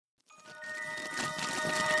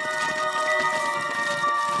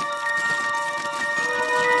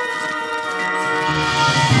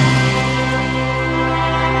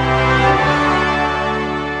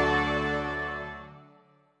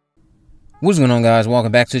What's going on, guys?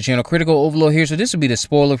 Welcome back to the channel. Critical Overload here. So this will be the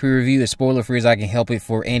spoiler-free review, as spoiler-free as I can help it,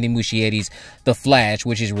 for Andy Muschietti's The Flash,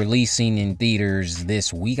 which is releasing in theaters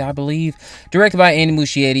this week, I believe. Directed by Andy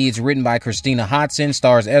Muschietti. It's written by Christina Hodson.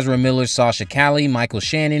 Stars Ezra Miller, Sasha Calle, Michael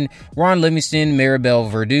Shannon, Ron Livingston,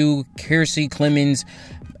 Maribel Verdú, Kiersey Clemens,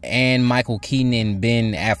 and Michael Keaton and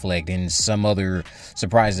Ben Affleck, and some other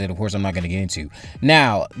surprises that, of course, I'm not going to get into.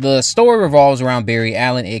 Now, the story revolves around Barry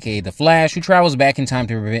Allen, aka The Flash, who travels back in time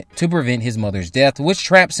to prevent his mother's death, which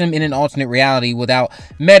traps him in an alternate reality without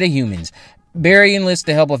metahumans. Barry enlists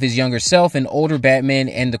the help of his younger self, an older Batman,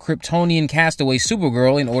 and the Kryptonian castaway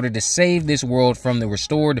Supergirl in order to save this world from the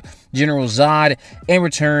restored General Zod and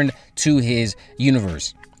return to his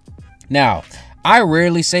universe. Now, I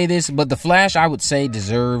rarely say this, but The Flash, I would say,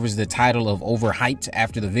 deserves the title of overhyped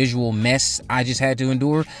after the visual mess I just had to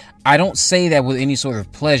endure. I don't say that with any sort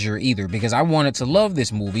of pleasure either, because I wanted to love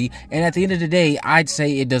this movie, and at the end of the day, I'd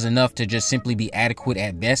say it does enough to just simply be adequate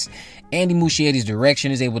at best. Andy Muschietti's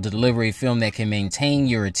direction is able to deliver a film that can maintain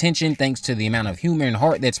your attention thanks to the amount of humor and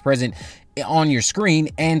heart that's present on your screen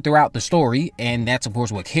and throughout the story, and that's, of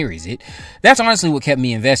course, what carries it. That's honestly what kept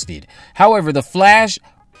me invested. However, The Flash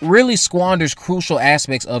really squanders crucial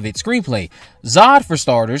aspects of its screenplay. Zod, for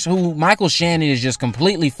starters, who Michael Shannon is just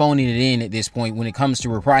completely phoning it in at this point when it comes to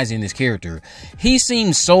reprising this character. He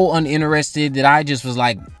seems so uninterested that I just was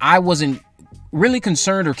like, I wasn't really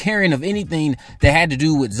concerned or caring of anything that had to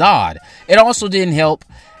do with Zod. It also didn't help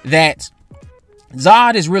that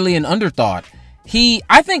Zod is really an underthought.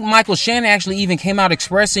 I think Michael Shannon actually even came out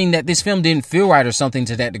expressing that this film didn't feel right or something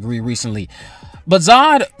to that degree recently. But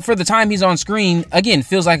Zod, for the time he's on screen, again,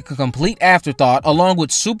 feels like a complete afterthought, along with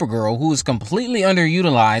Supergirl, who is completely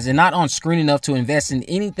underutilized and not on screen enough to invest in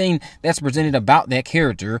anything that's presented about that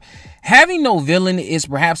character. Having no villain is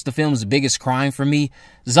perhaps the film's biggest crime for me.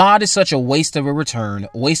 Zod is such a waste of a return,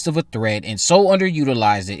 waste of a threat, and so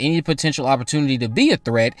underutilized that any potential opportunity to be a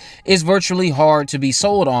threat is virtually hard to be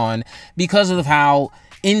sold on because of how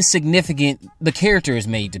insignificant the character is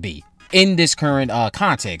made to be in this current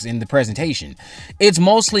context, in the presentation. It's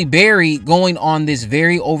mostly Barry going on this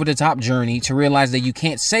very over-the-top journey to realize that you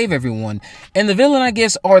can't save everyone, and the villain, I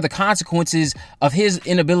guess, are the consequences of his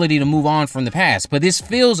inability to move on from the past. But this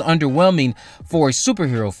feels underwhelming for a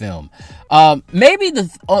superhero film. Maybe the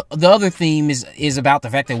other theme is about the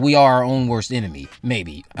fact that we are our own worst enemy.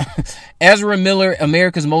 Maybe. Ezra Miller,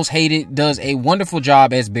 America's Most Hated, does a wonderful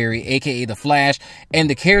job as Barry, aka The Flash, and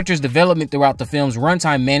the character's development throughout the film's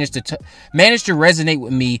runtime managed to resonate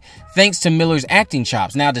with me thanks to Miller's acting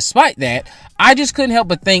chops. Now, despite that, I just couldn't help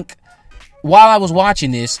but think, while I was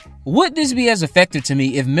watching this, would this be as effective to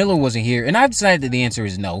me if Miller wasn't here? And I've decided that the answer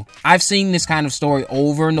is no. I've seen this kind of story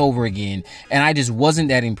over and over again, and I just wasn't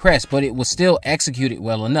that impressed, but it was still executed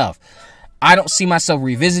well enough. I don't see myself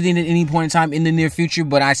revisiting it at any point in time in the near future,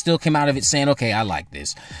 but I still came out of it saying, okay, I like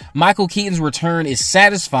this. Michael Keaton's return is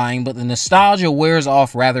satisfying, but the nostalgia wears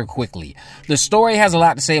off rather quickly. The story has a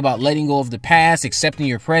lot to say about letting go of the past, accepting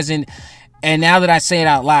your present, and now that I say it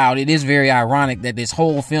out loud, it is very ironic that this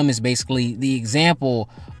whole film is basically the example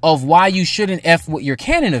of why you shouldn't F with your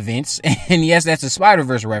canon events, and yes, that's a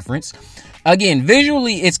Spider-Verse reference. Again,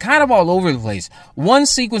 visually, it's kind of all over the place. One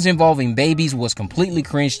sequence involving babies was completely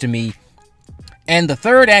cringe to me, and the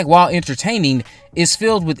third act, while entertaining, is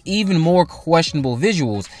filled with even more questionable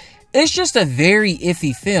visuals. It's just a very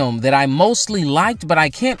iffy film that I mostly liked, but I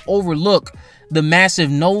can't overlook the massive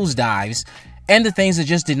nosedives and the things that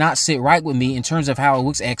just did not sit right with me in terms of how it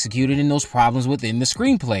was executed and those problems within the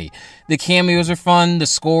screenplay. The cameos are fun, the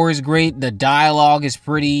score is great, the dialogue is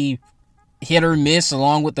pretty hit or miss,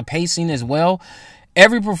 along with the pacing as well.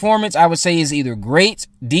 Every performance, I would say, is either great,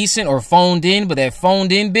 decent, or phoned in, but that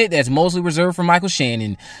phoned in bit, that's mostly reserved for Michael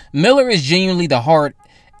Shannon. Miller is genuinely the heart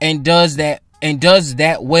and does that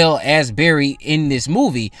well as Barry in this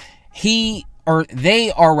movie.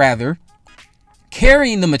 They are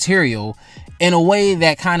carrying the material in a way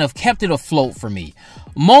that kind of kept it afloat for me.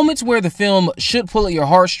 Moments where the film should pull at your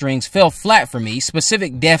heartstrings fell flat for me,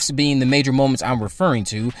 specific deaths being the major moments I'm referring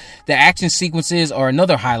to. The action sequences are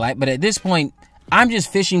another highlight, but at this point, I'm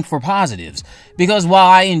just fishing for positives, because while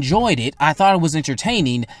I enjoyed it, I thought it was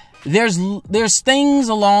entertaining, there's things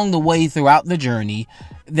along the way throughout the journey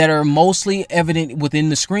that are mostly evident within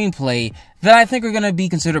the screenplay that I think are going to be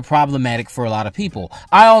considered problematic for a lot of people.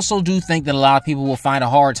 I also do think that a lot of people will find a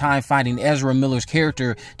hard time finding Ezra Miller's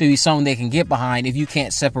character to be someone they can get behind if you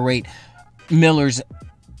can't separate Miller's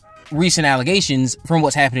recent allegations from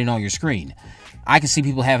what's happening on your screen. I can see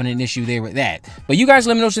people having an issue there with that. But you guys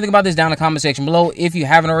let me know what you think about this down in the comment section below. If you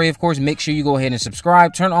haven't already, of course, make sure you go ahead and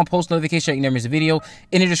subscribe. Turn on post notifications so you never miss a video.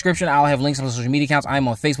 In the description, I'll have links on my social media accounts. I'm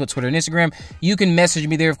on Facebook, Twitter, and Instagram. You can message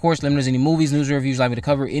me there, of course. Let me know if there's any movies, news, or reviews you'd like me to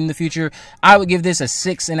cover in the future. I would give this a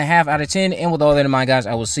 6.5 out of 10. And with all that in mind, guys,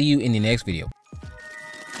 I will see you in the next video.